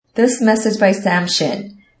This message by Sam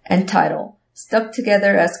Shin, entitled Stuck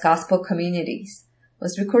Together as Gospel Communities,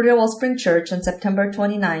 was recorded at Wellspring Church on September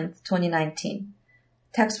 29, 2019.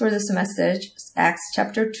 Text for this message is Acts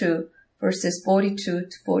chapter 2, verses 42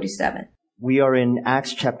 to 47. We are in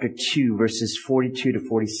Acts chapter 2, verses 42 to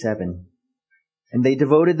 47. And they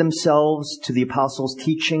devoted themselves to the apostles'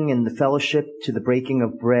 teaching and the fellowship, to the breaking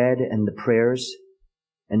of bread and the prayers.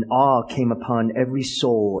 And awe came upon every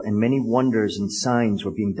soul, and many wonders and signs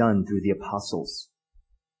were being done through the apostles.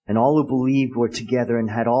 And all who believed were together and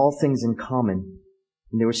had all things in common.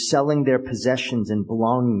 And they were selling their possessions and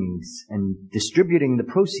belongings and distributing the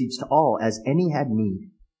proceeds to all as any had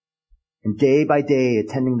need. And day by day,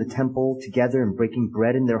 attending the temple together and breaking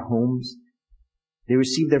bread in their homes, they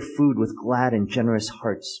received their food with glad and generous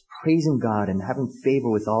hearts, praising God and having favor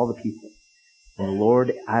with all the people. And the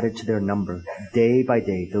Lord added to their number, day by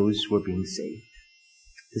day, those who were being saved.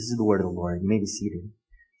 This is the word of the Lord. You may be seated.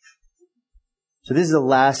 So this is the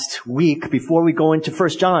last week before we go into 1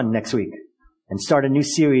 John next week and start a new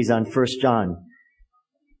series on 1 John.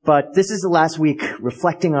 But this is the last week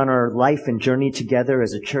reflecting on our life and journey together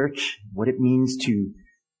as a church, what it means to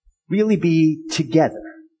really be together.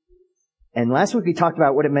 And last week we talked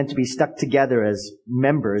about what it meant to be stuck together as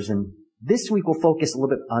members, and this week we'll focus a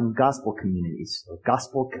little bit on gospel communities, or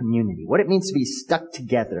gospel community, what it means to be stuck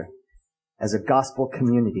together as a gospel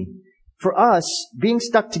community. For us, being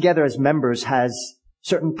stuck together as members has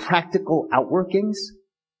certain practical outworkings.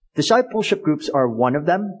 Discipleship groups are one of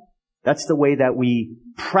them. That's the way that we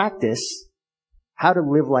practice how to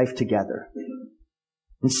live life together.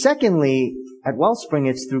 And secondly, at Wellspring,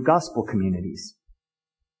 it's through gospel communities.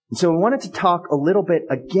 And so I wanted to talk a little bit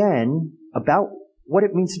again about what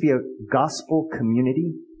it means to be a gospel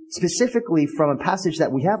community, specifically from a passage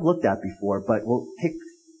that we have looked at before, but we'll take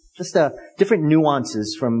just different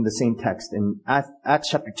nuances from the same text in Acts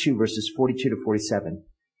chapter 2, verses 42 to 47.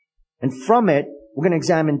 And from it, we're going to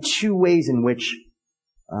examine two ways in which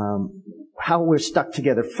how we're stuck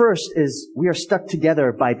together. First is we are stuck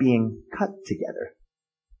together by being cut together.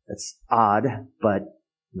 That's odd, but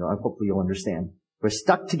hopefully you'll understand. We're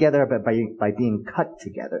stuck together by being cut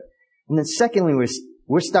together. And then secondly,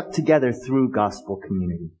 we're stuck together through gospel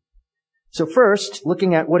community. So first,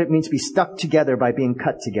 looking at what it means to be stuck together by being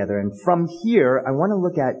cut together. And from here, I want to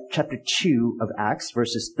look at chapter 2 of Acts,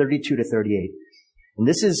 verses 32 to 38. And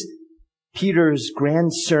this is Peter's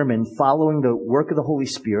grand sermon following the work of the Holy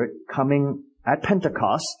Spirit coming at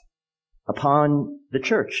Pentecost upon the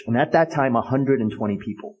church. And at that time, 120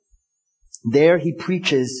 people. There he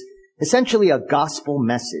preaches essentially a gospel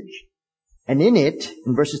message. And in it,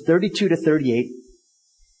 in verses 32 to 38,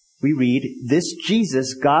 we read, "This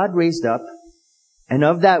Jesus God raised up, and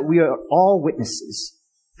of that we are all witnesses,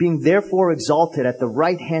 being therefore exalted at the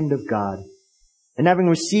right hand of God. And having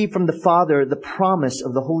received from the Father the promise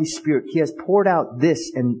of the Holy Spirit, He has poured out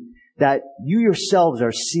this, and that you yourselves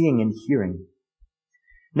are seeing and hearing."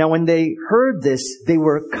 Now when they heard this, they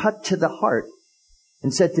were cut to the heart,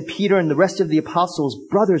 and said to Peter and the rest of the apostles,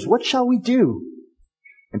 "Brothers, what shall we do?"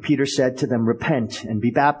 And Peter said to them, "Repent and be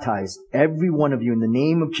baptized, every one of you, in the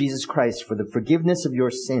name of Jesus Christ, for the forgiveness of your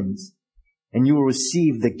sins, and you will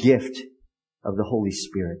receive the gift of the Holy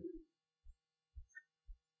Spirit."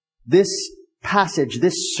 This passage,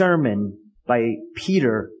 this sermon by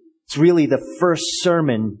Peter, it's really the first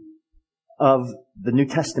sermon of the New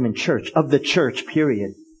Testament church, of the church,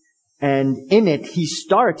 period. And in it, he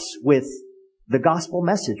starts with the gospel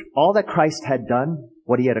message, all that Christ had done,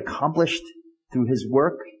 what he had accomplished through his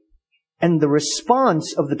work. And the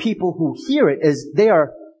response of the people who hear it is they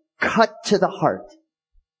are cut to the heart.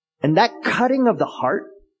 And that cutting of the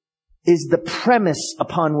heart is the premise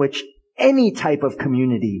upon which any type of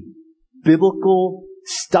community, biblical,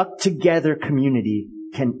 stuck together community,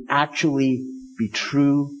 can actually be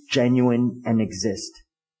true, genuine, and exist.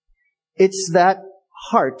 It's that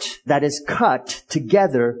heart that is cut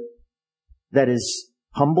together that is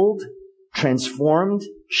humbled, transformed,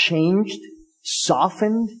 changed,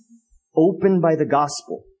 softened, opened by the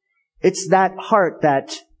gospel. It's that heart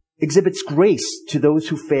that exhibits grace to those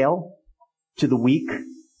who fail, to the weak,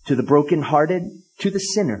 to the brokenhearted, to the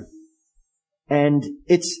sinner. And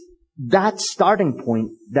it's that starting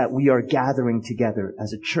point that we are gathering together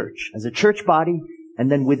as a church body,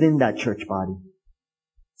 and then within that church body.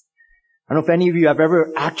 I don't know if any of you have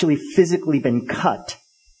ever actually physically been cut.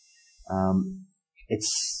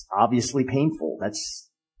 It's obviously painful. It's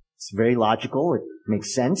very logical. It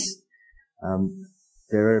makes sense.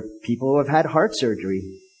 There are people who have had heart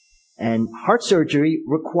surgery, and heart surgery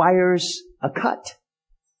requires a cut.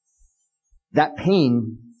 That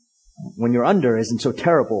pain, when you're under, isn't so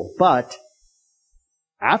terrible, but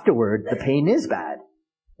Afterward, the pain is bad.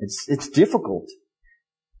 It's difficult.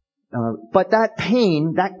 But that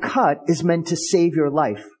pain, that cut, is meant to save your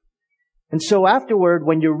life. And so afterward,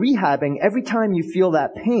 when you're rehabbing, every time you feel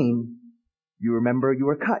that pain, you remember you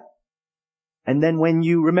were cut. And then when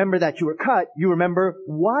you remember that you were cut, you remember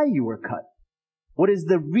why you were cut. What is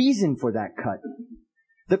the reason for that cut?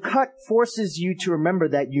 The cut forces you to remember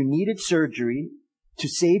that you needed surgery to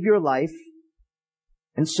save your life.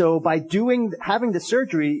 And so by having the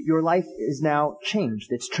surgery, your life is now changed.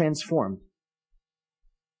 It's transformed.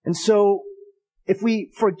 And so if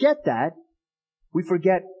we forget that, we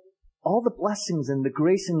forget all the blessings and the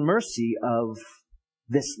grace and mercy of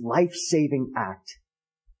this life-saving act.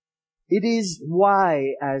 It is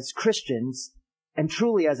why, as Christians, and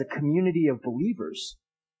truly as a community of believers,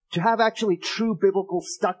 to have actually true biblical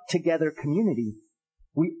stuck-together community,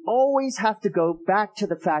 we always have to go back to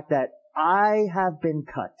the fact that I have been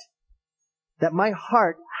cut, that my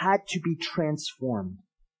heart had to be transformed,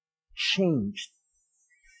 changed.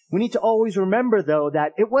 We need to always remember, though,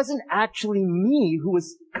 that it wasn't actually me who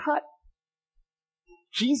was cut.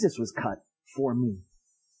 Jesus was cut for me.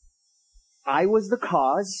 I was the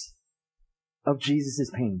cause of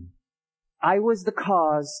Jesus' pain. I was the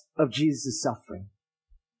cause of Jesus' suffering.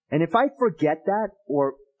 And if I forget that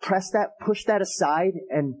or push that aside,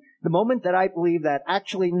 and the moment that I believe that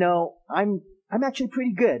actually, no, I'm actually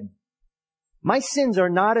pretty good. My sins are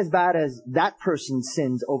not as bad as that person's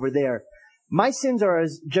sins over there. My sins are,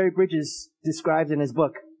 as Jerry Bridges describes in his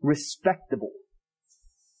book, respectable.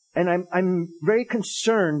 And I'm very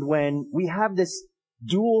concerned when we have this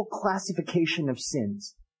dual classification of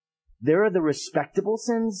sins. There are the respectable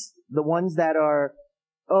sins, the ones that are,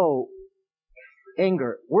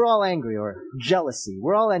 anger. We're all angry, or jealousy.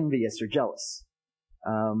 We're all envious or jealous.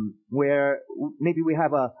 Where maybe we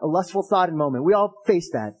have a lustful thought in a moment. We all face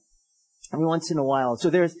that every once in a while. So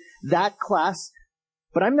there's that class,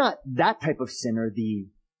 but I'm not that type of sinner, the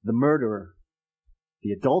murderer,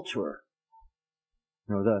 the adulterer,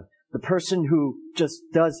 the person who just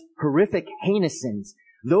does horrific, heinous sins.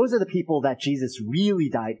 Those are the people that Jesus really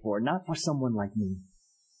died for, not for someone like me.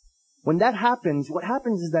 When that happens, what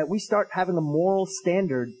happens is that we start having a moral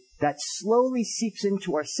standard that slowly seeps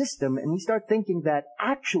into our system, and we start thinking that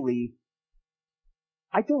actually,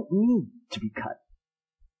 I don't need to be cut.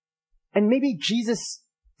 And maybe Jesus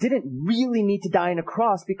didn't really need to die on a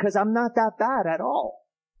cross because I'm not that bad at all.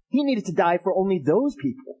 He needed to die for only those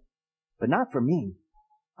people, but not for me.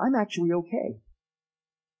 I'm actually okay.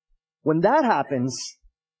 When that happens,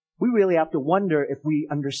 we really have to wonder if we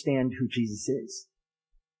understand who Jesus is.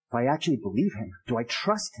 If I actually believe him, do I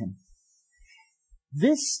trust him?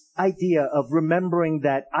 This idea of remembering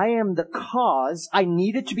that I am the cause, I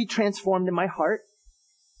needed to be transformed in my heart,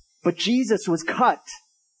 but Jesus was cut,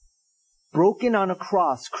 broken on a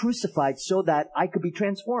cross, crucified so that I could be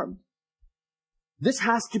transformed. This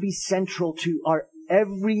has to be central to our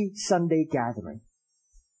every Sunday gathering,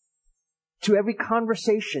 to every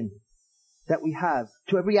conversation that we have,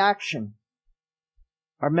 to every action,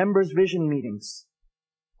 our members' vision meetings,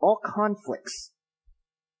 all conflicts.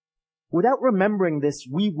 Without remembering this,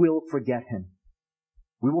 we will forget him.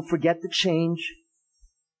 We will forget the change.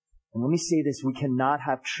 And let me say this, we cannot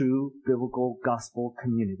have true biblical gospel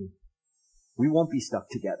community. We won't be stuck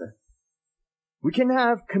together. We can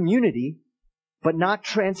have community, but not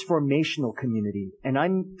transformational community. And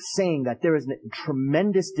I'm saying that there is a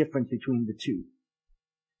tremendous difference between the two.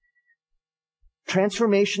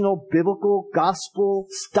 Transformational, biblical, gospel,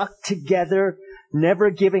 stuck together, never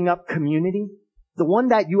giving up community, the one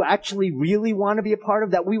that you actually really want to be a part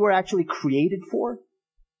of, that we were actually created for,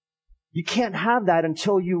 you can't have that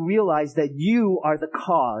until you realize that you are the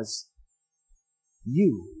cause.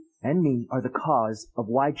 You and me are the cause of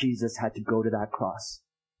why Jesus had to go to that cross.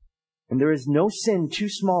 And there is no sin too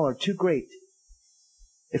small or too great.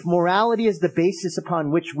 If morality is the basis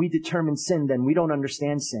upon which we determine sin, then we don't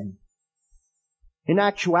understand sin. In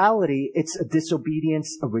actuality, it's a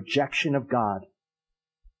disobedience, a rejection of God.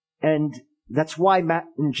 And that's why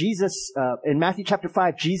in Matthew chapter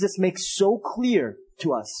 5, Jesus makes so clear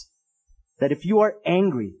to us that if you are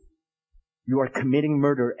angry, you are committing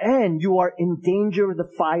murder and you are in danger of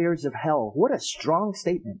the fires of hell. What a strong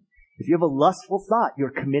statement. If you have a lustful thought,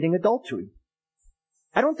 you're committing adultery.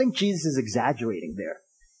 I don't think Jesus is exaggerating there.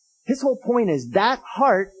 His whole point is that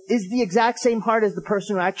heart is the exact same heart as the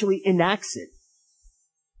person who actually enacts it.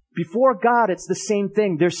 Before God, it's the same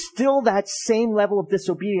thing. There's still that same level of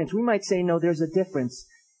disobedience. We might say, no, there's a difference.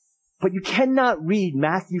 But you cannot read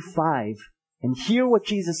Matthew 5 and hear what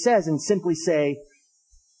Jesus says and simply say,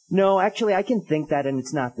 no, actually, I can think that and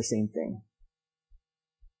it's not the same thing.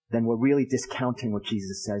 then we're really discounting what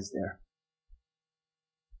Jesus says there.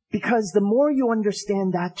 Because the more you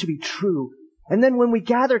understand that to be true, and then when we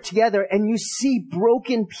gather together and you see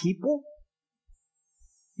broken people,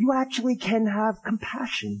 you actually can have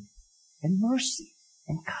compassion and mercy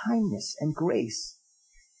and kindness and grace.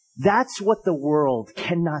 That's what the world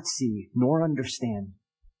cannot see nor understand.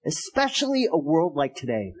 Especially a world like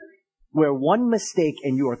today, where one mistake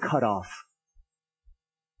and you are cut off.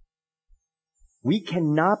 We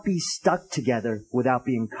cannot be stuck together without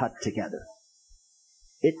being cut together.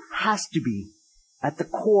 It has to be at the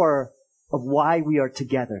core of why we are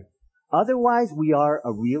together. Otherwise, we are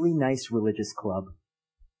a really nice religious club.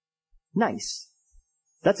 Nice.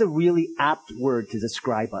 That's a really apt word to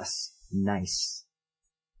describe us. Nice.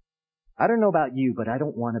 I don't know about you, but I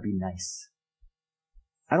don't want to be nice.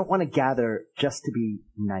 I don't want to gather just to be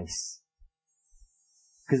nice.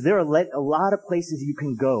 Because there are a lot of places you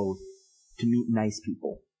can go to meet nice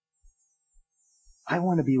people. I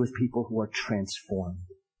want to be with people who are transformed,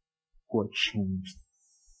 who are changed.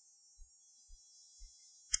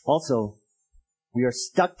 Also, we are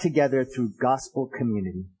stuck together through gospel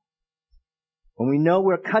community. When we know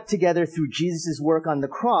we're cut together through Jesus' work on the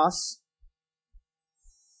cross,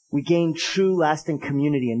 we gain true, lasting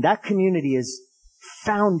community. And that community is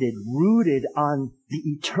founded, rooted on the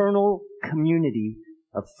eternal community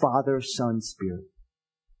of Father, Son, Spirit.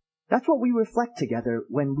 That's what we reflect together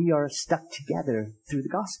when we are stuck together through the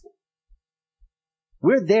gospel.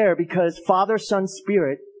 We're there because Father, Son,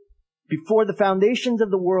 Spirit, before the foundations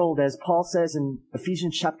of the world, as Paul says in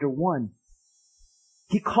Ephesians chapter 1,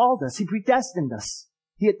 He called us, He predestined us,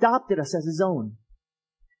 He adopted us as His own.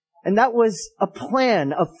 And that was a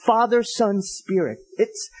plan of Father, Son, Spirit.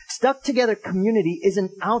 It's stuck together community is an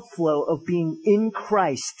outflow of being in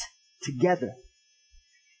Christ together.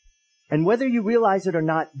 And whether you realize it or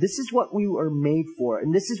not, this is what we were made for,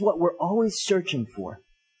 and this is what we're always searching for.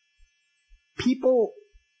 People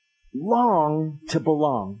long to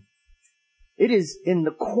belong. It is in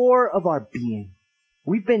the core of our being.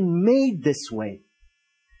 We've been made this way.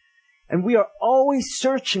 And we are always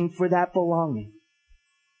searching for that belonging.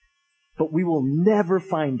 But we will never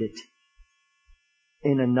find it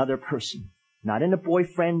in another person. Not in a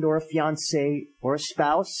boyfriend or a fiancé or a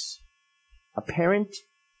spouse, a parent,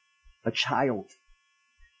 a child.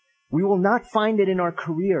 We will not find it in our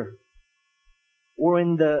career or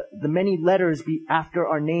in the many letters after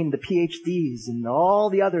our name, the PhDs and all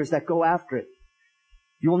the others that go after it.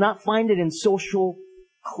 You will not find it in social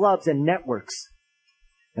clubs and networks.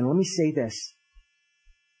 And let me say this.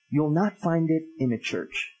 You'll not find it in a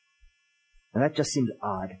church. And that just seems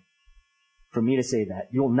odd for me to say that.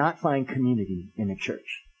 You'll not find community in a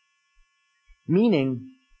church.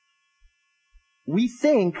 Meaning, we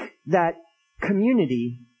think that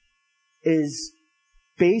community is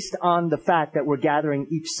based on the fact that we're gathering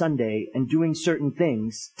each Sunday and doing certain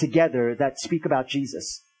things together that speak about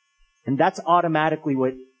Jesus. And that's automatically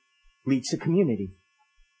what leads to community.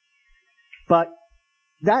 But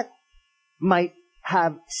that might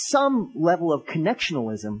have some level of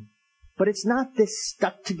connectionalism, but it's not this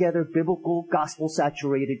stuck-together, biblical,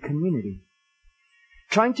 gospel-saturated community.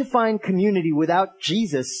 Trying to find community without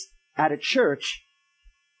Jesus at a church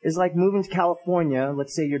is like moving to California.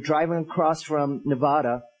 Let's say you're driving across from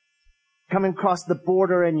Nevada, coming across the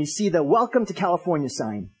border, and you see the Welcome to California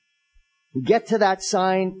sign. You get to that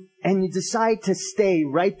sign, and you decide to stay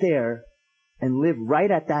right there and live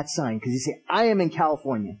right at that sign, because you say, I am in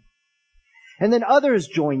California. And then others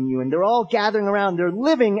join you, and they're all gathering around. They're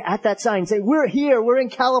living at that sign. Say, we're here. We're in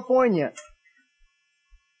California.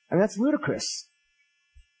 I mean, that's ludicrous.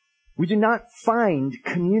 We do not find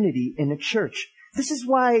community in a church. This is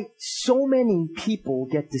why so many people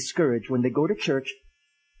get discouraged when they go to church.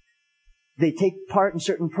 They take part in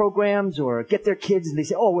certain programs or get their kids, and they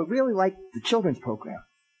say, oh, we really like the children's program.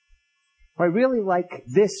 Or I really like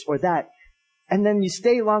this or that. And then you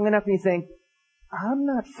stay long enough and you think, I'm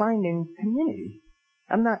not finding community.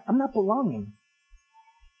 I'm not belonging.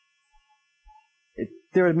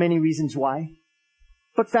 There are many reasons why.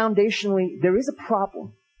 But foundationally, there is a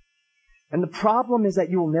problem. And the problem is that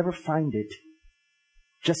you will never find it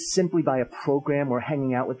just simply by a program or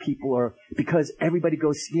hanging out with people or because everybody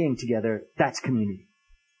goes skiing together. That's community.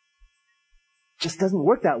 It just doesn't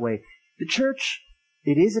work that way. The church,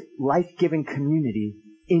 it is a life-giving community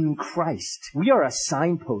in Christ. We are a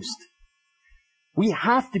signpost. We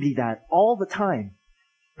have to be that all the time.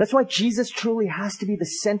 That's why Jesus truly has to be the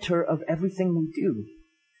center of everything we do.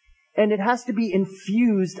 And it has to be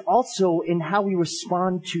infused also in how we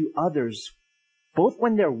respond to others, both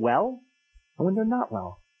when they're well and when they're not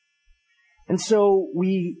well. And so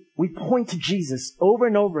we point to Jesus over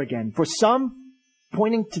and over again. For some,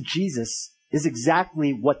 pointing to Jesus is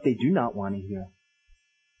exactly what they do not want to hear.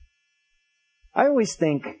 I always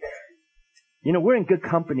think, we're in good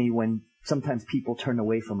company when sometimes people turn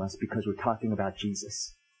away from us because we're talking about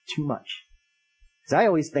Jesus too much. Because I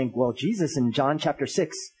always think, well, Jesus in John chapter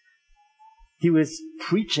 6, he was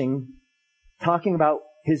preaching, talking about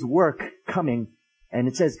his work coming, and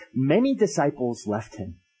it says, many disciples left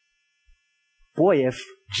him. Boy, if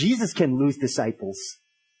Jesus can lose disciples,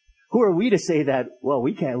 who are we to say that, well,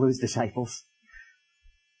 we can't lose disciples?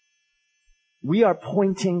 We are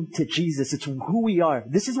pointing to Jesus. It's who we are.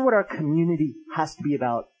 This is what our community has to be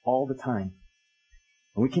about all the time.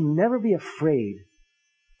 And we can never be afraid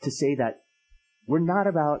to say that we're not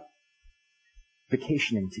about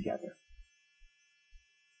vacationing together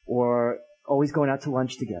or always going out to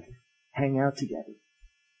lunch together, hanging out together.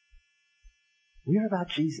 We are about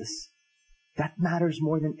Jesus. That matters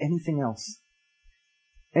more than anything else.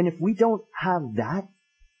 And if we don't have that,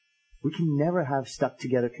 we can never have stuck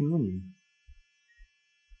together community.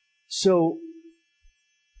 So,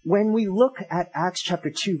 when we look at Acts chapter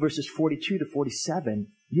 2, verses 42 to 47,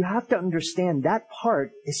 you have to understand that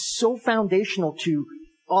part is so foundational to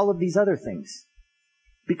all of these other things.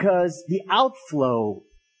 Because the outflow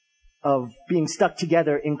of being stuck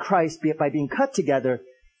together in Christ, be it by being cut together,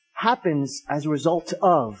 happens as a result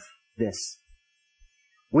of this.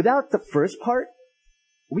 Without the first part,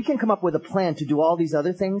 we can come up with a plan to do all these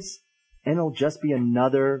other things, and it'll just be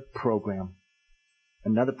another program.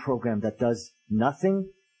 Another program that does nothing.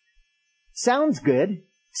 Sounds good.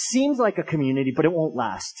 Seems like a community, but it won't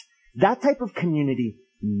last. That type of community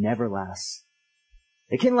never lasts.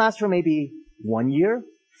 It can last for maybe 1 year,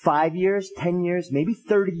 5 years, 10 years, maybe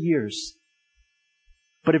 30 years.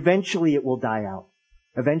 But eventually it will die out.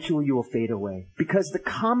 Eventually you will fade away. Because the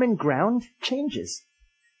common ground changes.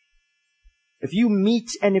 If you meet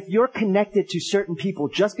and if you're connected to certain people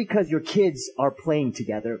just because your kids are playing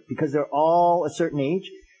together, because they're all a certain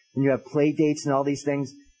age, and you have play dates and all these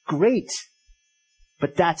things, great.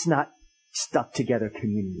 But that's not stuck together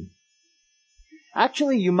community.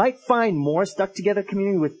 Actually, you might find more stuck together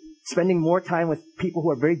community with spending more time with people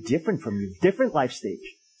who are very different from you, different life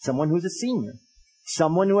stage. Someone who's a senior,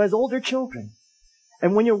 someone who has older children.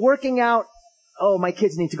 And when you're working out, oh, my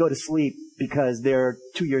kids need to go to sleep because they're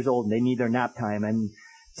 2 years old and they need their nap time. And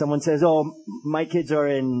someone says, oh, my kids are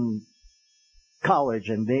in college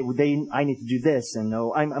and I need to do this. And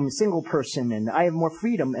oh, I'm a single person and I have more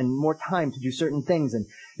freedom and more time to do certain things. And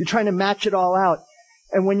you're trying to match it all out.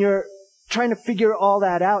 And when you're trying to figure all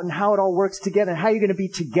that out and how it all works together and how you're going to be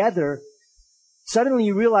together, suddenly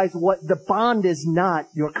you realize what the bond is not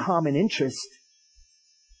your common interest.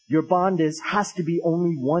 Your bond has to be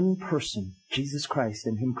only one person, Jesus Christ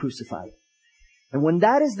and Him crucified. And when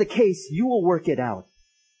that is the case, you will work it out.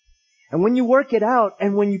 And when you work it out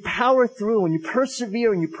and when you power through and you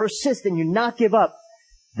persevere and you persist and you not give up,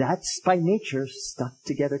 that's by nature stuck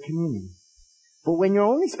together community. But when you're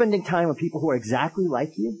only spending time with people who are exactly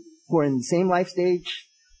like you, who are in the same life stage,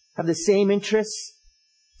 have the same interests,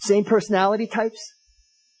 same personality types,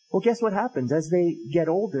 well, guess what happens? As they get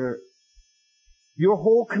older, your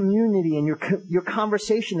whole community and your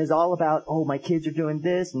conversation is all about, oh, my kids are doing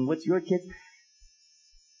this and what's your kids?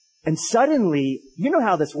 And suddenly, you know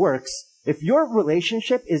how this works. If your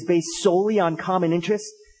relationship is based solely on common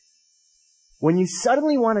interests, when you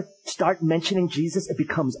suddenly want to start mentioning Jesus, it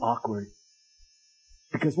becomes awkward.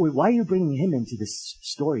 Because, wait, why are you bringing him into this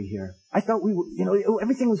story here? I thought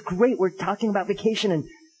everything was great. We're talking about vacation and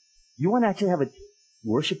you want to actually have a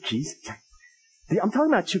worship Jesus? I'm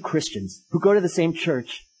talking about two Christians who go to the same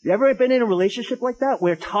church. You ever been in a relationship like that?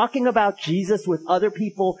 We're talking about Jesus with other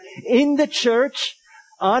people in the church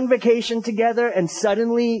on vacation together, and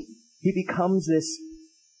suddenly he becomes this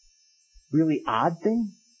really odd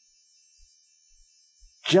thing.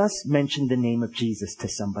 Just mention the name of Jesus to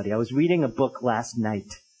somebody. I was reading a book last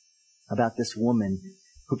night about this woman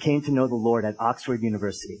who came to know the Lord at Oxford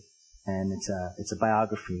University, and it's a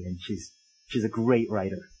biography, and she's a great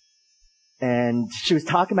writer. And she was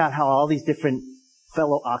talking about how all these different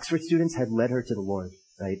fellow Oxford students had led her to the Lord,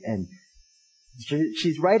 right? And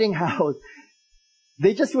she's writing how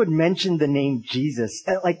they just would mention the name Jesus.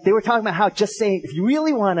 Like they were talking about how just saying, if you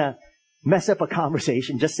really want to mess up a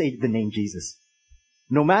conversation, just say the name Jesus.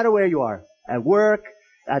 No matter where you are, at work,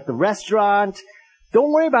 at the restaurant,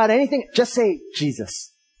 don't worry about anything. Just say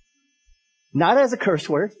Jesus. Not as a curse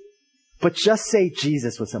word, but just say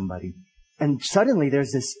Jesus with somebody. And suddenly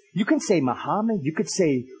there's this, you can say Muhammad, you could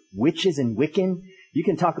say witches and Wiccan, you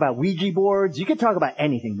can talk about Ouija boards, you can talk about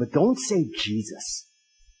anything, but don't say Jesus.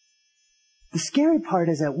 The scary part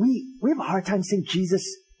is that we have a hard time seeing Jesus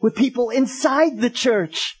with people inside the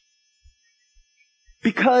church.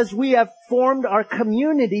 Because we have formed our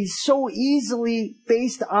communities so easily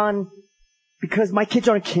based on, because my kids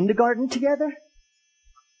are in kindergarten together.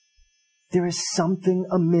 There is something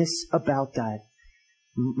amiss about that.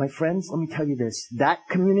 My friends, let me tell you this. That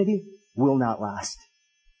community will not last.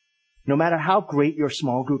 No matter how great your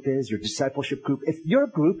small group is, your discipleship group, if your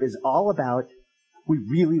group is all about, we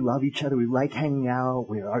really love each other, we like hanging out,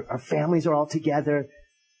 our families are all together,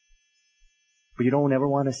 but you don't ever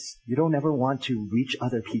want to reach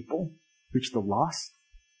other people, reach the lost.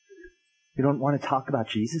 You don't want to talk about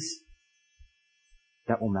Jesus.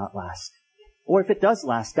 That will not last. Or if it does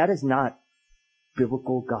last, that is not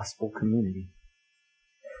biblical gospel community.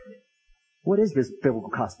 What is this biblical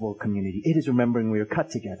gospel community? It is remembering we are cut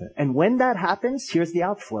together. And when that happens, here's the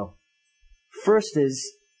outflow. First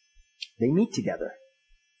is they meet together.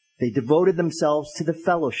 They devoted themselves to the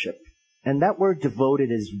fellowship. And that word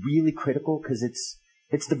devoted is really critical because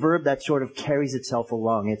it's the verb that sort of carries itself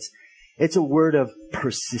along. It's a word of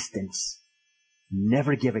persistence.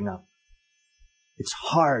 Never giving up. It's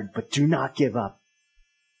hard, but do not give up.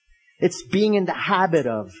 It's being in the habit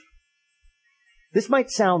of. This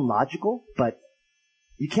might sound logical, but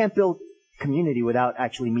you can't build community without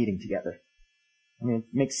actually meeting together. I mean, it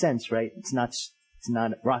makes sense, right? It's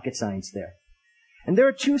not rocket science there. And there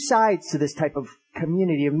are two sides to this type of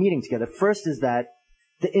community of meeting together. First is that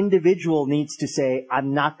the individual needs to say,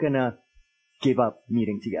 I'm not going to give up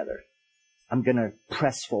meeting together. I'm going to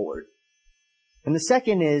press forward. And the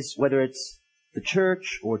second is, whether it's the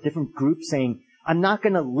church or different groups saying, I'm not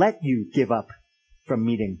going to let you give up from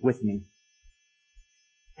meeting with me.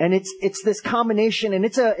 And it's this combination, and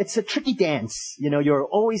it's a tricky dance. You know, you're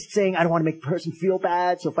always saying, I don't want to make the person feel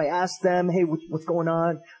bad. So if I ask them, hey, what's going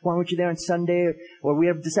on? Why weren't you there on Sunday? Or we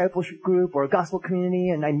have a discipleship group or a gospel community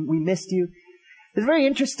and we missed you. It's very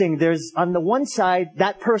interesting. There's, on the one side,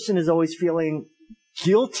 that person is always feeling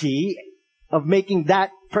guilty of making that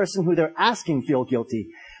person who they're asking feel guilty.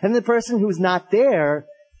 And the person who's not there,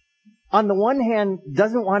 on the one hand,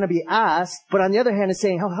 doesn't want to be asked, but on the other hand is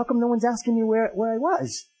saying, how come no one's asking me where I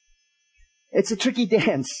was? It's a tricky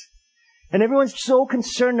dance. And everyone's so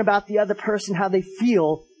concerned about the other person, how they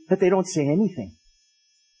feel, that they don't say anything.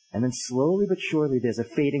 And then slowly but surely there's a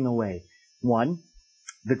fading away. One,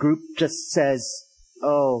 the group just says,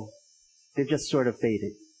 oh, they've just sort of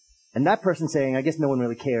faded. And that person saying, I guess no one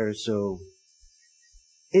really cares, so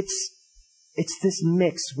it's this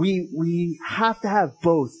mix. We have to have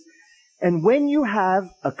both. And when you have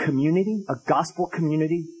a community, a gospel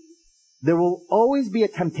community, there will always be a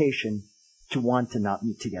temptation to want to not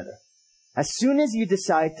meet together. As soon as you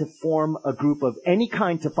decide to form a group of any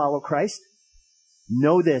kind to follow Christ,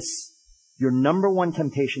 know this, your number one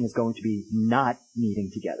temptation is going to be not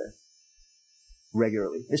meeting together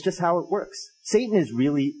regularly. It's just how it works. Satan is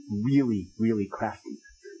really, really, really crafty,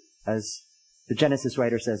 as the Genesis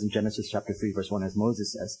writer says in Genesis chapter 3, verse 1, as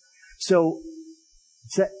Moses says. So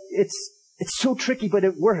it's so tricky, but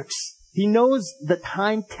it works. He knows the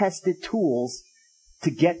time-tested tools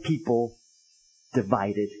to get people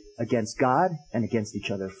divided against God and against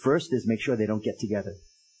each other. First is make sure they don't get together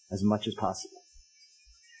as much as possible.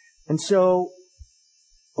 And so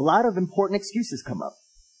a lot of important excuses come up.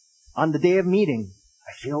 On the day of meeting,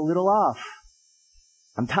 I feel a little off.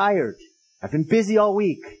 I'm tired. I've been busy all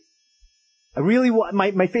week. I really want,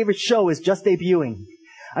 my favorite show is just debuting.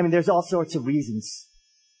 I mean, there's all sorts of reasons.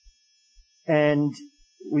 And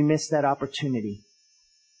we miss that opportunity.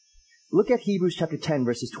 Look at Hebrews chapter 10,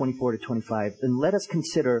 verses 24 to 25, and let us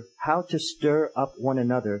consider how to stir up one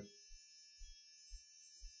another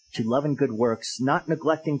to love and good works, not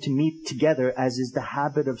neglecting to meet together as is the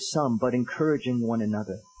habit of some, but encouraging one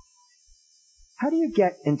another. How do you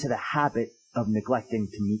get into the habit of neglecting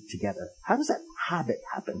to meet together? How does that habit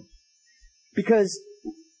happen? Because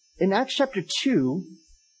in Acts chapter 2,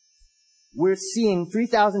 we're seeing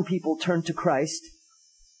 3,000 people turn to Christ,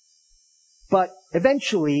 but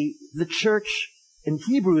eventually the church in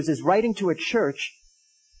Hebrews is writing to a church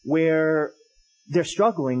where they're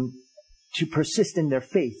struggling to persist in their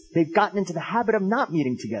faith. They've gotten into the habit of not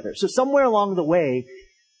meeting together. So somewhere along the way,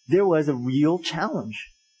 there was a real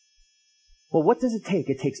challenge. Well, what does it take?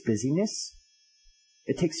 It takes busyness.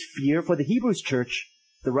 It takes fear. For the Hebrews church,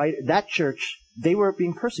 that church, they were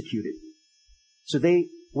being persecuted. So they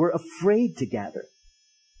were afraid to gather.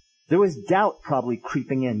 There was doubt probably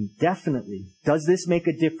creeping in. Definitely. Does this make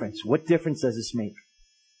a difference? What difference does this make?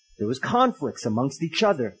 There was conflicts amongst each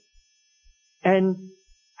other. And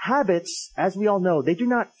habits, as we all know, they do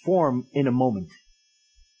not form in a moment.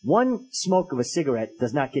 One smoke of a cigarette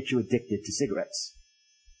does not get you addicted to cigarettes.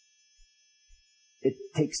 It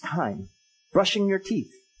takes time. Brushing your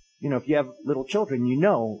teeth. If you have little children,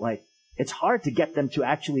 it's hard to get them to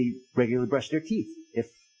actually regularly brush their teeth. If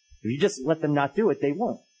you just let them not do it, they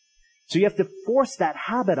won't. So you have to force that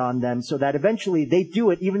habit on them so that eventually they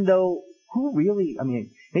do it, even though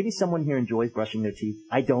maybe someone here enjoys brushing their teeth.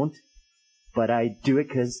 I don't, but I do it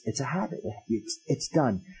because it's a habit. It's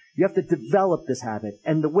done. You have to develop this habit.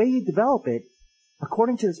 And the way you develop it,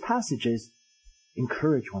 according to this passage, is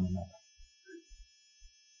encourage one another.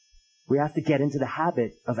 We have to get into the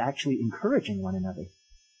habit of actually encouraging one another.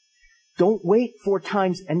 Don't wait for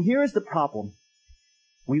times, and here is the problem.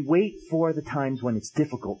 We wait for the times when it's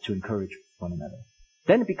difficult to encourage one another.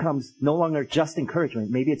 Then it becomes no longer just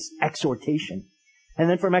encouragement. Maybe it's exhortation. And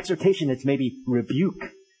then from exhortation, it's maybe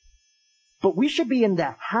rebuke. But we should be in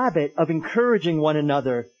the habit of encouraging one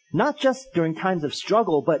another, not just during times of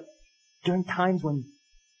struggle, but during times when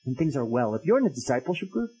things are well. If you're in a discipleship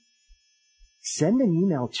group, send an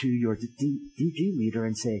email to your DG leader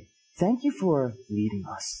and say, thank you for leading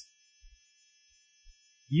us.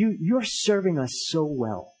 You're serving us so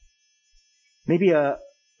well. Maybe a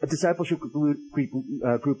discipleship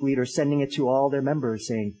group leader sending it to all their members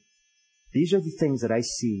saying, these are the things that I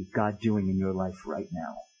see God doing in your life right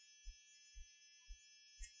now.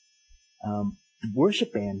 The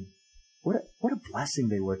worship band, what a blessing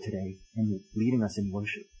they were today in leading us in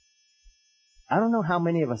worship. I don't know how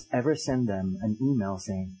many of us ever send them an email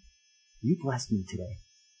saying, you blessed me today.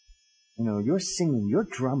 You're singing, you're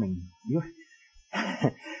drumming,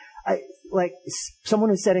 someone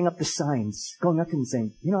who's setting up the signs, going up to them and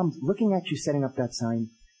saying, I'm looking at you setting up that sign.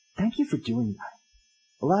 Thank you for doing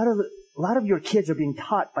that. A lot of your kids are being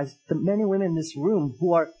taught by the men and women in this room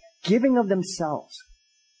who are giving of themselves,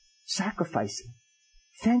 sacrificing.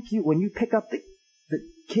 Thank you. When you pick up the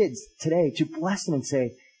kids today, to bless them and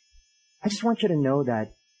say, I just want you to know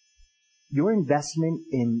that your investment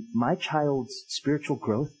in my child's spiritual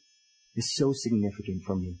growth is so significant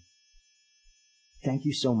for me. Thank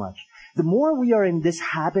you so much. The more we are in this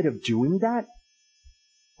habit of doing that,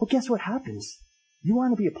 well, guess what happens? You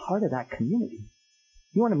want to be a part of that community.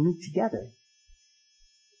 You want to meet together.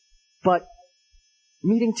 But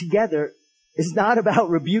meeting together is not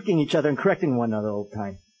about rebuking each other and correcting one another all the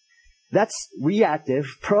time. That's reactive.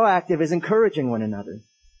 Proactive is encouraging one another.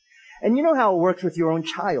 And you know how it works with your own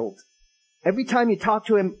child. Every time you talk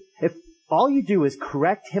to him, if all you do is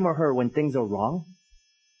correct him or her when things are wrong,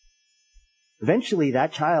 eventually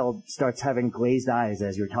that child starts having glazed eyes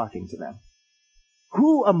as you're talking to them.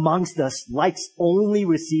 Who amongst us likes only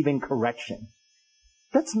receiving correction?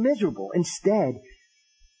 That's miserable. Instead,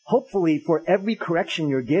 hopefully for every correction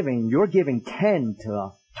you're giving 10 to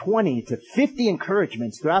 20 to 50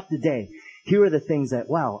 encouragements throughout the day. Here are the things that,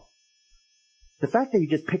 wow, the fact that you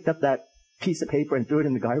just picked up that piece of paper and threw it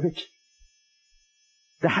in the garbage,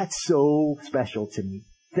 that's so special to me.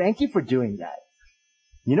 Thank you for doing that.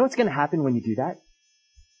 You know what's going to happen when you do that?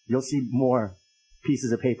 You'll see more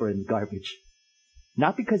pieces of paper in the garbage.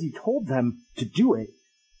 Not because you told them to do it,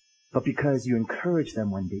 but because you encouraged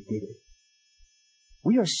them when they did it.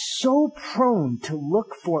 We are so prone to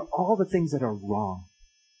look for all the things that are wrong.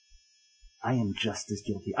 I am just as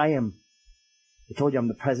guilty. I told you I'm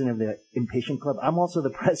the president of the Impatient Club. I'm also the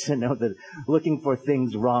president of the Looking for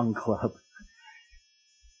Things Wrong Club.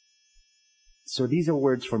 So these are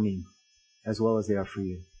words for me, as well as they are for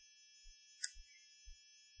you.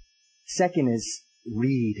 Second is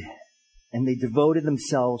read. And they devoted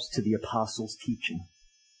themselves to the apostles' teaching.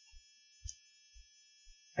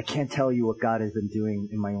 I can't tell you what God has been doing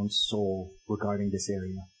in my own soul regarding this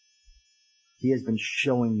area. He has been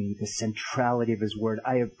showing me the centrality of His Word.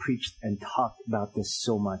 I have preached and talked about this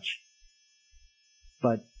so much.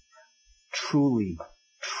 But truly,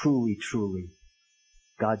 truly, truly,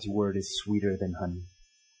 God's Word is sweeter than honey.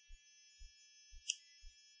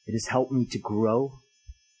 It has helped me to grow.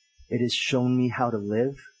 It has shown me how to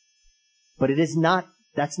live. But that's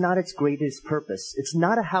not its greatest purpose. It's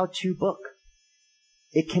not a how-to book.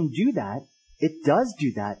 It can do that. It does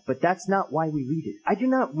do that, but that's not why we read it. I do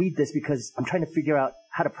not read this because I'm trying to figure out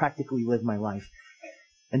how to practically live my life.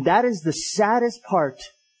 And that is the saddest part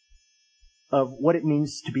of what it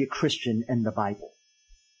means to be a Christian and the Bible.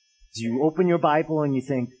 So you open your Bible and you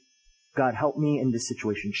think, God, help me in this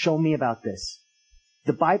situation. Show me about this.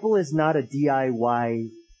 The Bible is not a DIY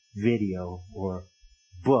video or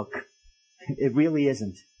book. It really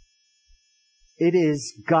isn't. It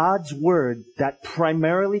is God's Word that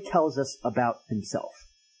primarily tells us about Himself.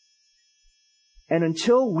 And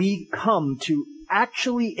until we come to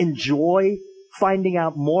actually enjoy finding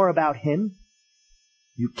out more about Him,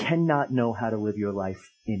 you cannot know how to live your life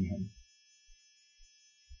in Him.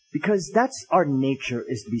 Because that's our nature,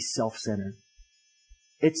 is to be self-centered.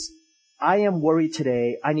 It's, I am worried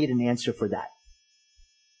today, I need an answer for that.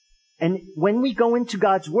 And when we go into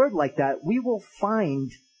God's Word like that, we will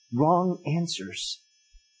find wrong answers.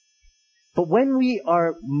 But when we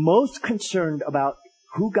are most concerned about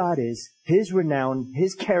who God is, His renown,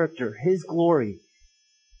 His character, His glory,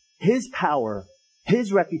 His power,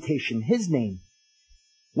 His reputation, His name,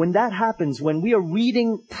 when that happens, when we are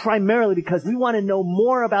reading primarily because we want to know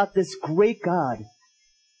more about this great God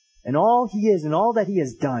and all He is and all that He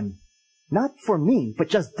has done, not for me, but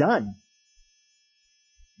just done,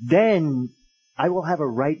 then I will have a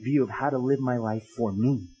right view of how to live my life for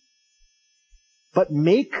me. But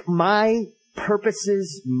make my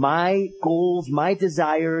purposes, my goals, my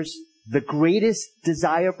desires, the greatest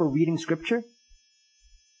desire for reading Scripture,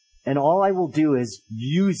 and all I will do is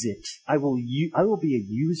use it. I will be a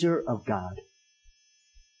user of God.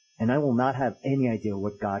 And I will not have any idea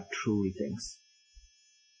what God truly thinks.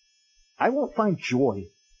 I won't find joy.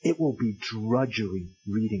 It will be drudgery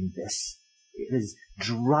reading this. It is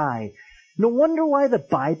dry. No wonder why the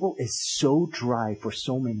Bible is so dry for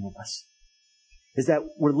so many of us. Is that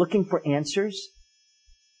we're looking for answers.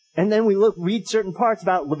 And then we read certain parts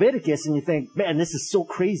about Leviticus and you think, man, this is so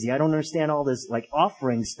crazy. I don't understand all this like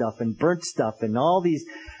offering stuff and burnt stuff and all these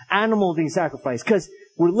animals being sacrificed. Because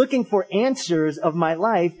we're looking for answers of my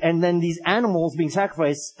life and then these animals being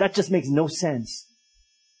sacrificed, that just makes no sense.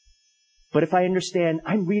 But if I understand,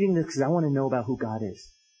 I'm reading this because I want to know about who God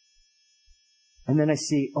is. And then I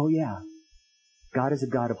see, oh yeah, God is a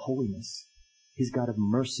God of holiness. He's a God of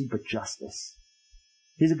mercy but justice.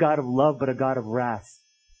 He's a God of love but a God of wrath.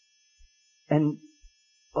 And,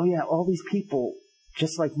 oh yeah, all these people,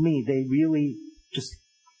 just like me, they really just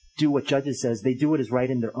do what Judges says. They do what is right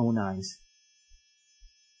in their own eyes.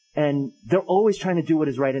 And they're always trying to do what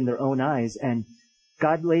is right in their own eyes. And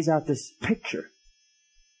God lays out this picture,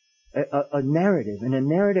 a narrative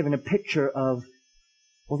and a picture of,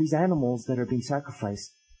 well, these animals that are being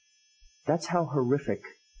sacrificed. That's how horrific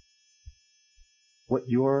what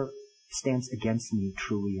your stance against me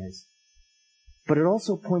truly is. But it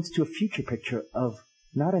also points to a future picture of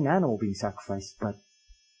not an animal being sacrificed, but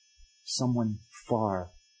someone far,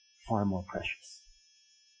 far more precious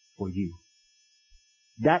for you.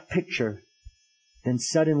 That picture, then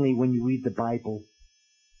suddenly when you read the Bible,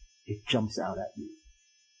 it jumps out at you.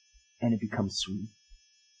 And it becomes sweet.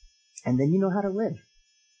 And then you know how to live.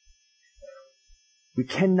 We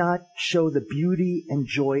cannot show the beauty and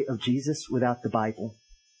joy of Jesus without the Bible.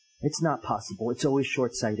 It's not possible. It's always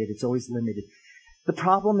short-sighted. It's always limited. The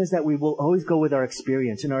problem is that we will always go with our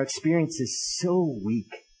experience, and our experience is so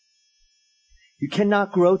weak. You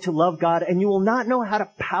cannot grow to love God, and you will not know how to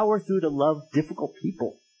power through to love difficult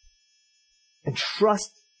people and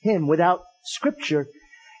trust Him without Scripture.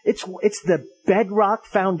 It's the bedrock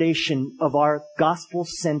foundation of our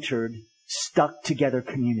gospel-centered, stuck-together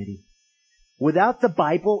community. Without the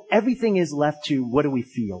Bible, everything is left to what do we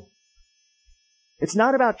feel. It's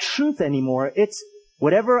not about truth anymore. It's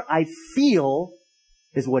whatever I feel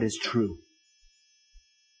is what is true.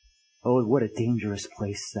 Oh, what a dangerous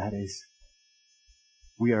place that is.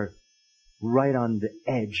 We are right on the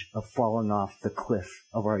edge of falling off the cliff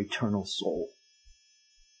of our eternal soul.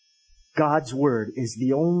 God's Word is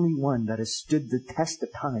the only one that has stood the test of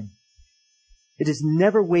time. It has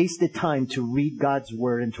never wasted time to read God's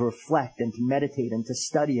Word and to reflect and to meditate and to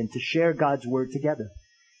study and to share God's Word together.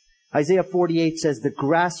 Isaiah 48 says, the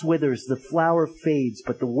grass withers, the flower fades,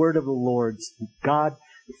 but the word of the Lord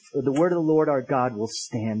our God will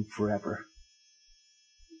stand forever.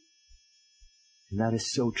 And that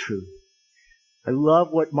is so true. I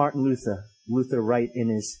love what Martin Luther wrote in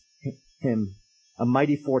his hymn, A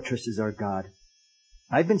Mighty Fortress is Our God.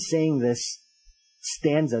 I've been saying this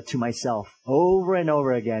stanza to myself over and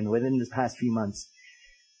over again within the past few months.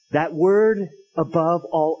 That word above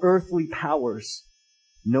all earthly powers,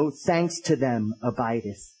 no thanks to them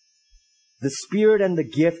abideth. The Spirit and the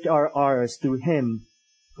gift are ours through Him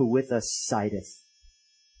who with us sideth.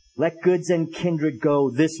 Let goods and kindred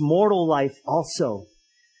go, this mortal life also.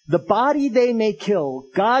 The body they may kill,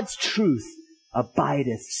 God's truth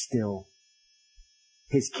abideth still.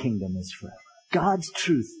 His kingdom is forever. God's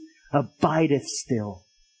truth abideth still.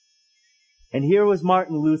 And here was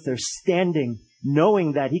Martin Luther standing,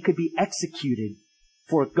 knowing that he could be executed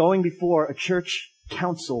for going before a church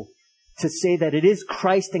council to say that it is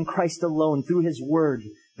Christ and Christ alone through His Word,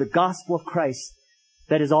 the gospel of Christ,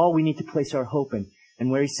 that is all we need to place our hope in. And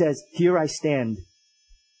where he says, here I stand,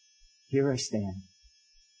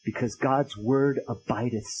 because God's Word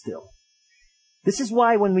abideth still. This is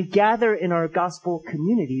why when we gather in our gospel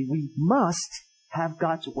community, we must have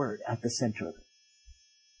God's word at the center of it.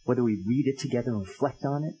 Whether we read it together and reflect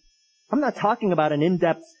on it. I'm not talking about an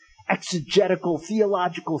in-depth exegetical,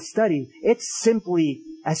 theological study. It's simply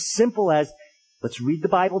as simple as, let's read the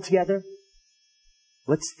Bible together.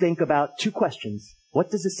 Let's think about two questions. What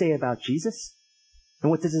does it say about Jesus? And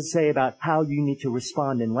what does it say about how you need to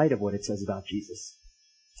respond in light of what it says about Jesus?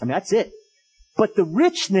 I mean, that's it. But the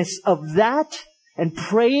richness of that and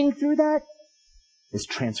praying through that is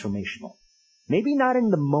transformational. Maybe not in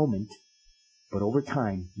the moment, but over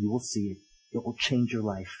time, you will see it. It will change your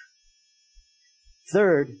life.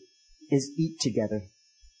 Third is eat together.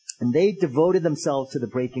 And they devoted themselves to the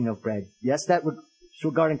breaking of bread. Yes, that was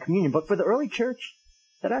regarding communion, but for the early church,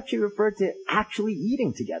 that actually referred to actually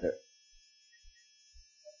eating together.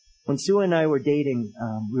 When Sue and I were dating,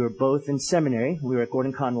 we were both in seminary. We were at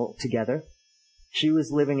Gordon Conwell together. She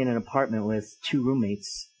was living in an apartment with two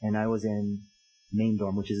roommates, and I was in main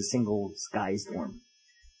dorm, which is a single guys dorm.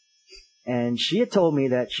 And she had told me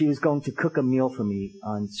that she was going to cook a meal for me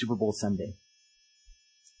on Super Bowl Sunday.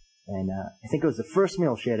 And I think it was the first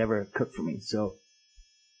meal she had ever cooked for me. So,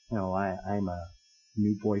 I'm a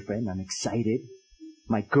new boyfriend. I'm excited.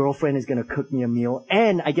 My girlfriend is going to cook me a meal,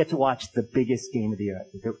 and I get to watch the biggest game of the year.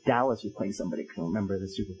 Dallas was playing somebody. I can't remember the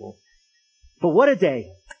Super Bowl. But what a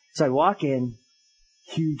day. So I walk in,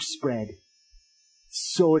 huge spread.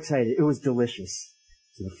 So excited. It was delicious.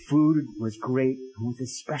 So the food was great. I'm with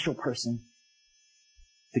this special person.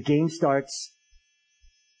 The game starts.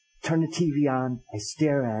 Turn the TV on. I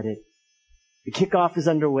stare at it. The kickoff is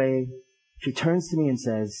underway. She turns to me and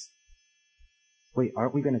says, "Wait,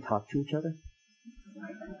 aren't we going to talk to each other?"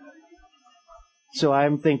 So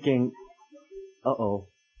I'm thinking, uh-oh.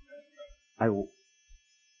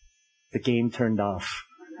 The game turned off.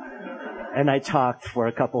 And I talked for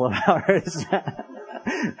a couple of hours.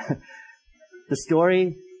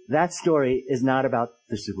 That story is not about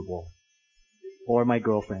the Super Bowl or my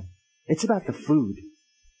girlfriend. It's about the food.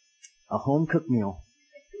 A home-cooked meal.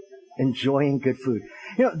 Enjoying good food.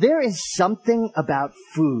 There is something about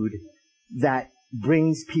food that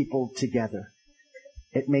brings people together.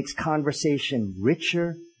 It makes conversation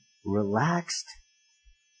richer, relaxed.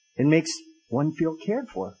 It makes one feel cared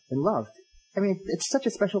for and loved. I mean, it's such a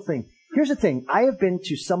special thing. Here's the thing. I have been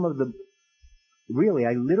to some of the,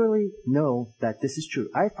 I literally know that this is true.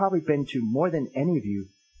 I've probably been to, more than any of you,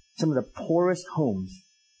 some of the poorest homes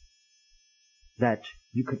that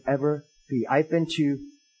you could ever be. I've been to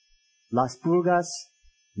Las Pulgas,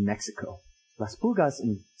 Mexico. Las Pulgas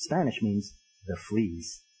in Spanish means the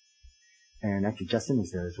fleas. And actually Justin was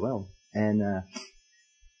there as well. And I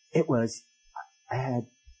had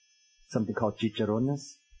something called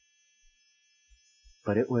chicharrones.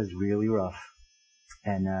 But it was really rough.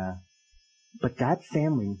 And but that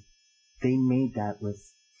family, they made that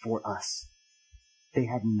for us. They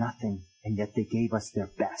had nothing, and yet they gave us their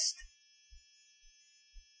best.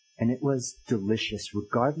 And it was delicious.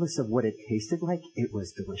 Regardless of what it tasted like, it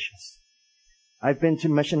was delicious. I've been to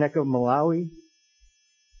Meshaneco, Malawi,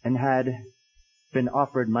 and had been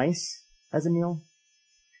offered mice as a meal.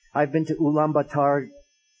 I've been to Ulaanbaatar,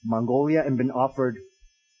 Mongolia, and been offered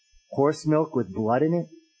horse milk with blood in it.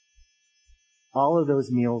 All of those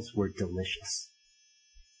meals were delicious.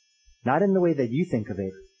 Not in the way that you think of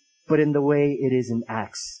it, but in the way it is in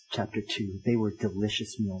Acts chapter 2. They were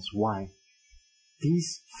delicious meals. Why?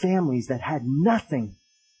 These families that had nothing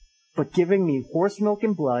but giving me horse milk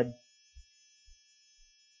and blood,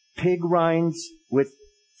 pig rinds with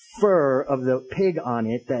fur of the pig on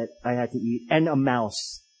it that I had to eat, and a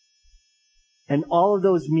mouse. And all of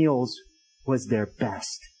those meals was their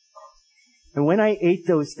best. And when I ate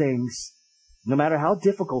those things, no matter how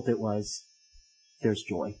difficult it was, there's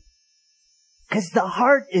joy. Because the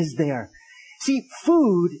heart is there. See,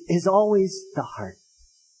 food is always the heart.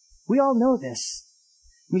 We all know this.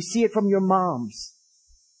 We see it from your moms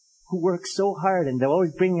who work so hard and they're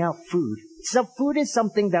always bringing out food. So food is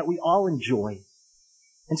something that we all enjoy.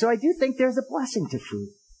 And so I do think there's a blessing to food.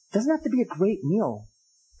 It doesn't have to be a great meal,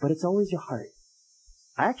 but it's always your heart.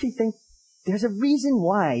 I actually think there's a reason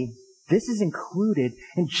why this is included.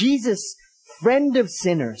 And Jesus, friend of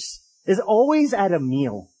sinners, is always at a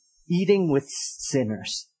meal eating with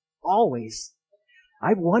sinners. Always.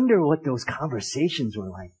 I wonder what those conversations were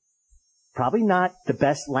like. Probably not the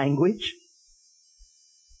best language.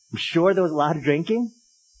 I'm sure there was a lot of drinking.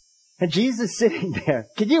 And Jesus sitting there.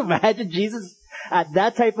 Can you imagine Jesus at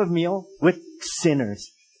that type of meal with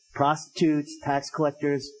sinners? Prostitutes, tax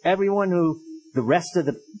collectors, everyone who the rest of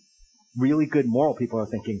the really good moral people are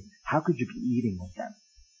thinking, how could you be eating with them?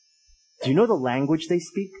 Do you know the language they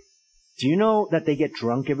speak? Do you know that they get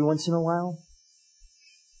drunk every once in a while?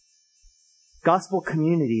 Gospel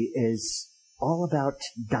community is all about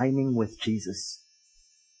dining with Jesus.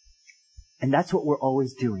 And that's what we're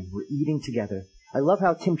always doing. We're eating together. I love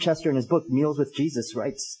how Tim Chester in his book, Meals with Jesus,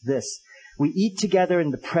 writes this. We eat together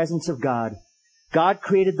in the presence of God. God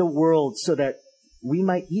created the world so that we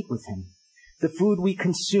might eat with him. The food we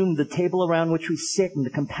consume, the table around which we sit, and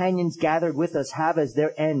the companions gathered with us have as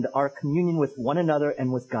their end our communion with one another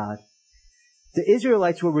and with God. The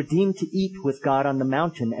Israelites were redeemed to eat with God on the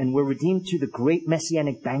mountain, and were redeemed to the great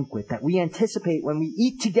messianic banquet that we anticipate when we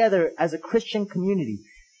eat together as a Christian community.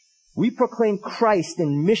 We proclaim Christ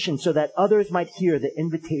in mission so that others might hear the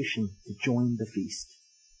invitation to join the feast.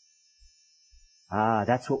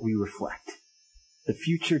 That's what we reflect. The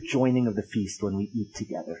future joining of the feast when we eat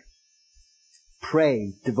together.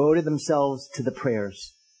 Pray, devoted themselves to the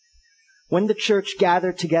prayers. When the church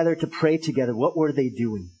gathered together to pray together, what were they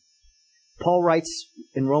doing? Paul writes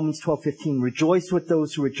in Romans 12:15, rejoice with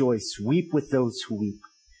those who rejoice, weep with those who weep.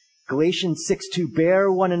 Galatians 6:2,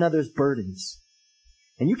 bear one another's burdens.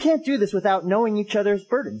 And you can't do this without knowing each other's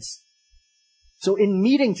burdens. So in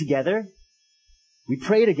meeting together, we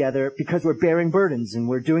pray together because we're bearing burdens and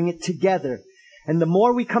we're doing it together. And the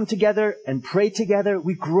more we come together and pray together,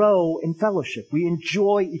 we grow in fellowship. We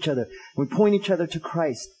enjoy each other. We point each other to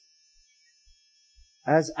Christ.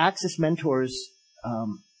 As Access mentors,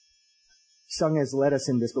 Sung has led us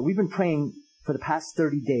in this, but we've been praying for the past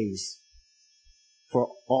 30 days for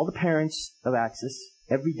all the parents of Access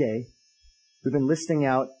every day. We've been listing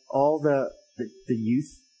out all the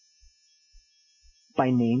youth by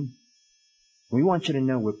name. We want you to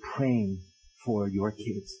know we're praying for your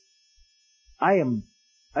kids. I'm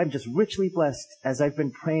just richly blessed as I've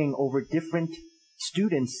been praying over different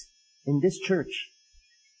students in this church.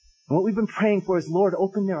 And what we've been praying for is, Lord,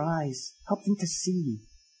 open their eyes, help them to see,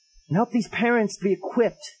 and help these parents be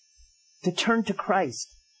equipped to turn to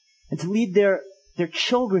Christ and to lead their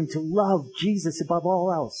children to love Jesus above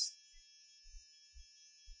all else.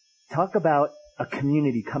 Talk about a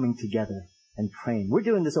community coming together and praying. We're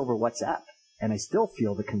doing this over WhatsApp, and I still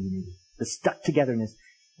feel the community, the stuck-togetherness.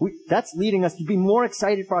 That's leading us to be more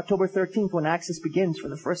excited for October 13th when Access begins for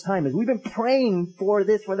the first time, as we've been praying for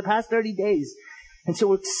this for the past 30 days. And so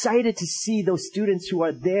we're excited to see those students who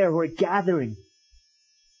are there, who are gathering.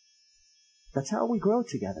 That's how we grow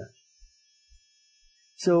together.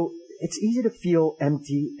 So it's easy to feel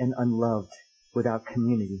empty and unloved without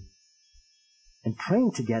community. And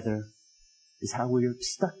praying together is how we're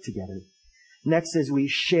stuck together. Next, as we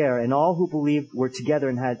share, and all who believed were together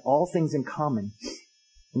and had all things in common.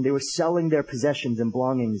 And they were selling their possessions and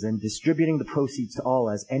belongings and distributing the proceeds to all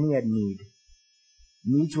as any had need.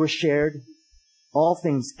 Needs were shared. All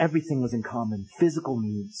things, everything was in common. Physical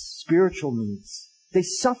needs, spiritual needs. They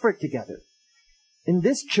suffered together. In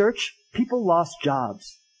this church, people lost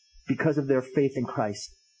jobs because of their faith in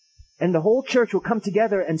Christ. And the whole church will come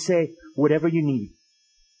together and say, whatever you need,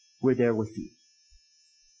 we're there with you.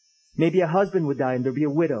 Maybe a husband would die and there'd be a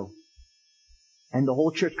widow. And the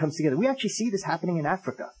whole church comes together. We actually see this happening in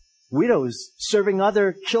Africa. Widows serving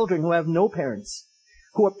other children who have no parents,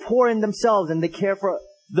 who are poor in themselves, and they care for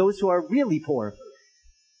those who are really poor.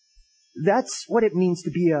 That's what it means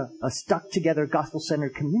to be a stuck-together,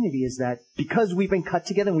 gospel-centered community, is that because we've been cut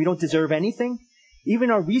together and we don't deserve anything,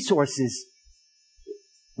 even our resources,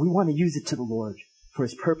 we want to use it to the Lord for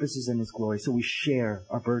His purposes and His glory. So we share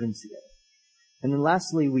our burdens together. And then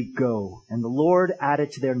lastly, we go. And the Lord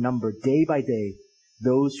added to their number day by day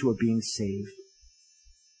those who are being saved.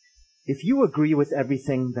 If you agree with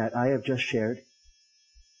everything that I have just shared,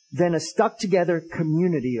 then a stuck-together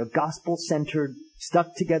community, a gospel-centered,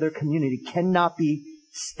 stuck-together community cannot be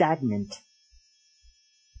stagnant.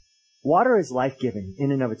 Water is life-giving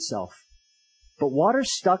in and of itself. But water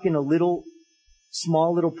stuck in a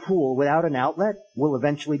small little pool without an outlet will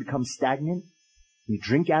eventually become stagnant. You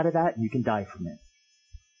drink out of that and you can die from it.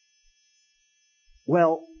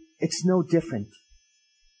 Well, it's no different.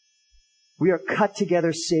 We are cut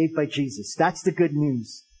together, saved by Jesus. That's the good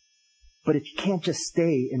news. But it can't just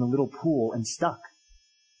stay in a little pool and stuck.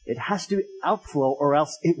 It has to outflow or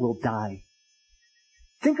else it will die.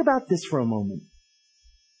 Think about this for a moment.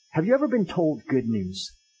 Have you ever been told good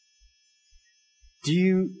news?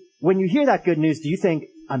 When you hear that good news, do you think,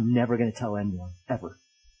 I'm never going to tell anyone, ever?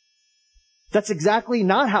 That's exactly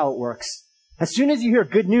not how it works. As soon as you hear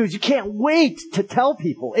good news, you can't wait to tell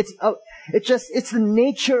people. It's the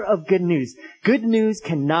nature of good news. Good news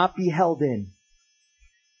cannot be held in.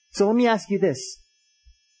 So let me ask you this.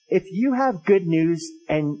 If you have good news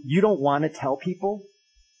and you don't want to tell people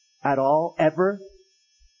at all, ever,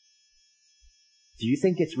 Do you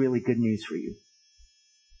think it's really good news for you?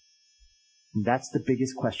 And that's the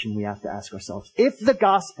biggest question we have to ask ourselves. If the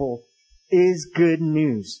gospel is good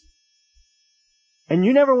news, and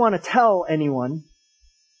you never want to tell anyone,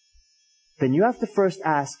 then you have to first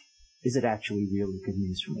ask, is it actually really good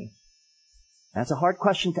news for me? That's a hard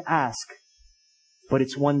question to ask, but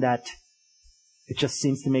it's one that it just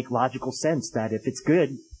seems to make logical sense that if it's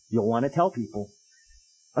good, you'll want to tell people.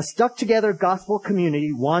 A stuck-together gospel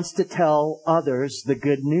community wants to tell others the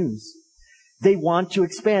good news. They want to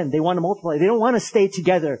expand. They want to multiply. They don't want to stay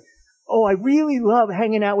together. Oh, I really love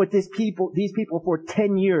hanging out with these people for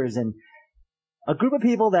 10 years. And a group of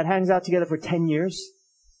people that hangs out together for 10 years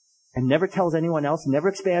and never tells anyone else, never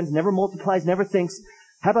expands, never multiplies, never thinks,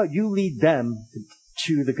 how about you lead them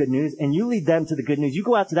to the good news and you lead them to the good news? You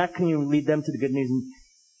go out to that community and lead them to the good news. And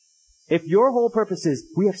if your whole purpose is,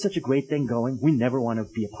 we have such a great thing going, we never want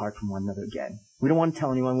to be apart from one another again. We don't want to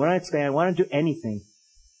tell anyone. We don't want to expand. We don't want to do anything.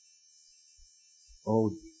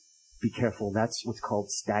 Oh, be careful. That's what's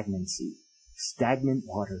called stagnancy. Stagnant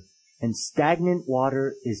water. And stagnant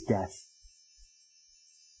water is death.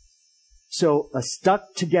 So a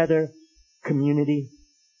stuck-together community,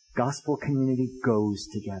 gospel community, goes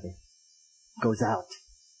together. Goes out.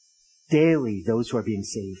 Daily, those who are being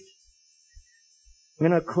saved. I'm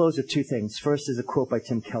going to close with two things. First is a quote by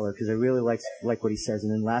Tim Keller, because I really like what he says.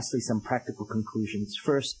 And then lastly, some practical conclusions.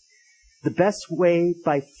 First, the best way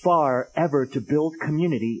by far ever to build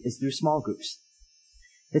community is through small groups.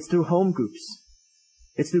 It's through home groups.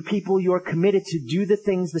 It's through people you are committed to do the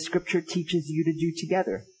things the Scripture teaches you to do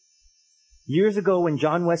together. Years ago, when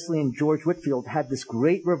John Wesley and George Whitefield had this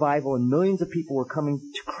great revival and millions of people were coming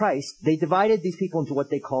to Christ, they divided these people into what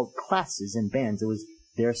they called classes and bands. It was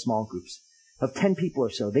their small groups of 10 people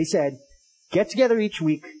or so. They said, get together each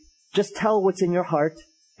week, just tell what's in your heart,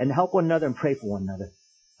 and help one another and pray for one another.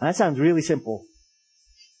 Now, that sounds really simple.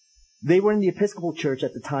 They were in the Episcopal Church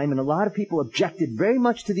at the time, and a lot of people objected very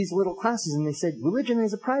much to these little classes, and they said, religion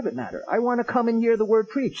is a private matter. I want to come and hear the word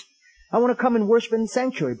preached. I want to come and worship in the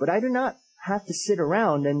sanctuary, but I do not have to sit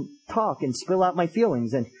around and talk and spill out my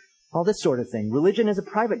feelings and all this sort of thing. Religion is a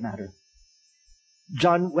private matter.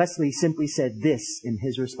 John Wesley simply said this in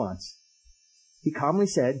his response. He calmly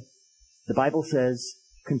said, the Bible says,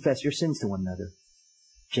 confess your sins to one another.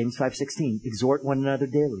 James 5:16, exhort one another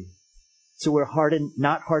daily. So we're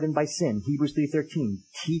not hardened by sin. Hebrews 3:13,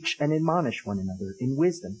 teach and admonish one another in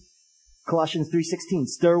wisdom. Colossians 3:16,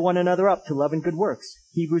 stir one another up to love and good works.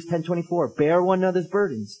 Hebrews 10:24, bear one another's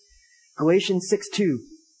burdens. Galatians 6:2,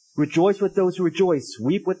 rejoice with those who rejoice,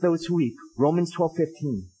 weep with those who weep. Romans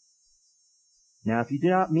 12:15. Now, if you do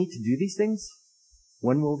not meet to do these things,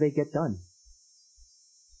 when will they get done?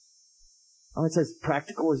 Oh, it's as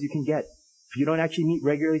practical as you can get. If you don't actually meet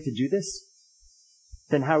regularly to do this,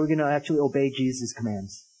 then how are we going to actually obey Jesus'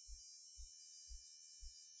 commands?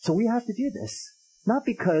 So we have to do this. Not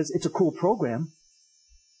because it's a cool program,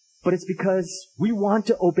 but it's because we want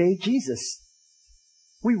to obey Jesus.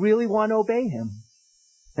 We really want to obey Him.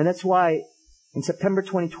 And that's why in September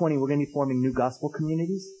 2020, we're going to be forming new gospel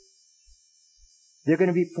communities. They're going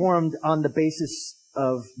to be formed on the basis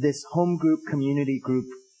of this home group, community group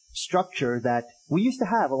structure that we used to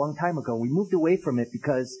have a long time ago. We moved away from it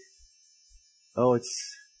because,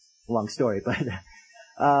 it's a long story, but,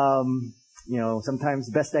 sometimes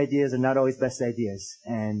the best ideas are not always best ideas.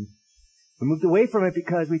 And we moved away from it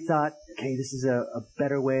because we thought, okay, this is a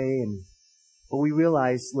better way. But we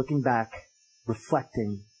realized, looking back,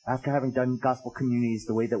 reflecting, after having done gospel communities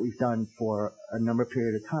the way that we've done for a number of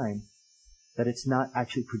period of time, that it's not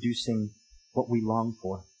actually producing what we long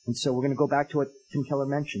for. And so we're going to go back to what Tim Keller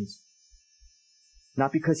mentions.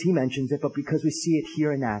 Not because he mentions it, but because we see it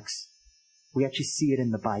here in Acts. We actually see it in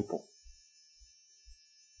the Bible.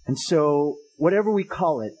 And so, whatever we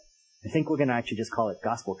call it, I think we're going to actually just call it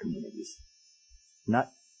gospel communities.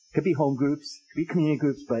 Could be home groups, could be community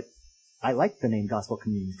groups, but I like the name gospel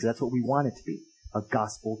communities because that's what we want it to be. A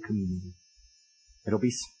gospel community. It'll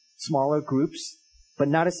be smaller groups, but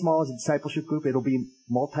not as small as a discipleship group. It'll be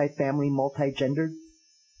multi-family, multi-gendered.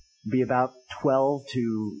 Be about 12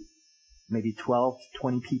 to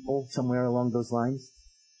 20 people, somewhere along those lines.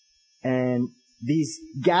 And these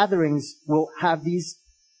gatherings will have these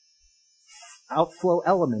outflow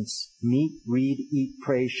elements. Meet, read, eat,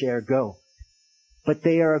 pray, share, go. But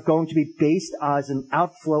they are going to be based as an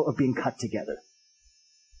outflow of being cut together.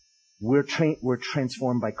 We're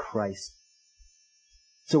transformed by Christ.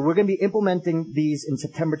 So we're going to be implementing these in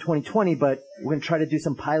September 2020, but we're going to try to do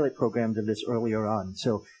some pilot programs of this earlier on.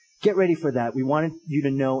 So get ready for that. We wanted you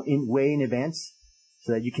to know way in advance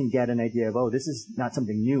so that you can get an idea of, this is not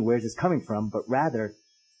something new. Where's this coming from? But rather,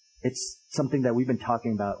 It's something that we've been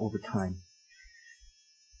talking about over time.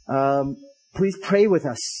 Please pray with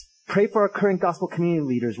us. Pray for our current gospel community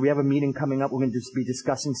leaders. We have a meeting coming up. We're going to be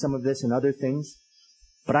discussing some of this and other things.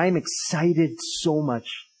 But I am excited so much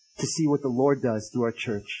to see what the Lord does through our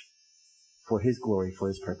church for His glory, for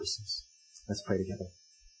His purposes. Let's pray together.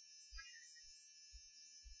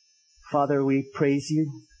 Father, we praise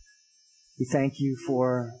You. We thank You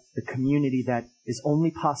for the community that is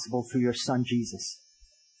only possible through Your Son, Jesus.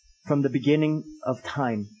 From the beginning of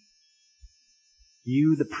time,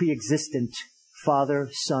 You, the pre-existent Father,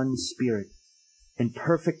 Son, Spirit, in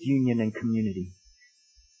perfect union and community.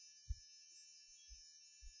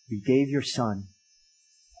 You gave Your Son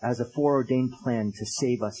as a foreordained plan to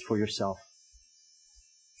save us for Yourself.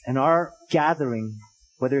 And our gathering,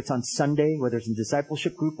 whether it's on Sunday, whether it's in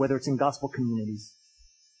discipleship group, whether it's in gospel communities,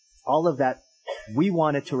 all of that, we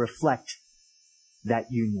wanted to reflect that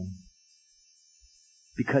union.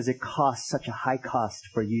 Because it costs such a high cost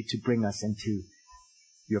for You to bring us into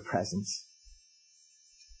Your presence.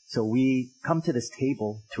 So we come to this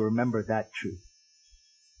table to remember that truth.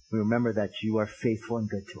 We remember that You are faithful and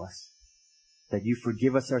good to us. That You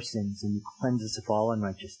forgive us our sins and You cleanse us of all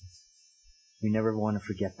unrighteousness. We never want to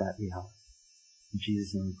forget that reality. In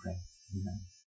Jesus' name we pray. Amen.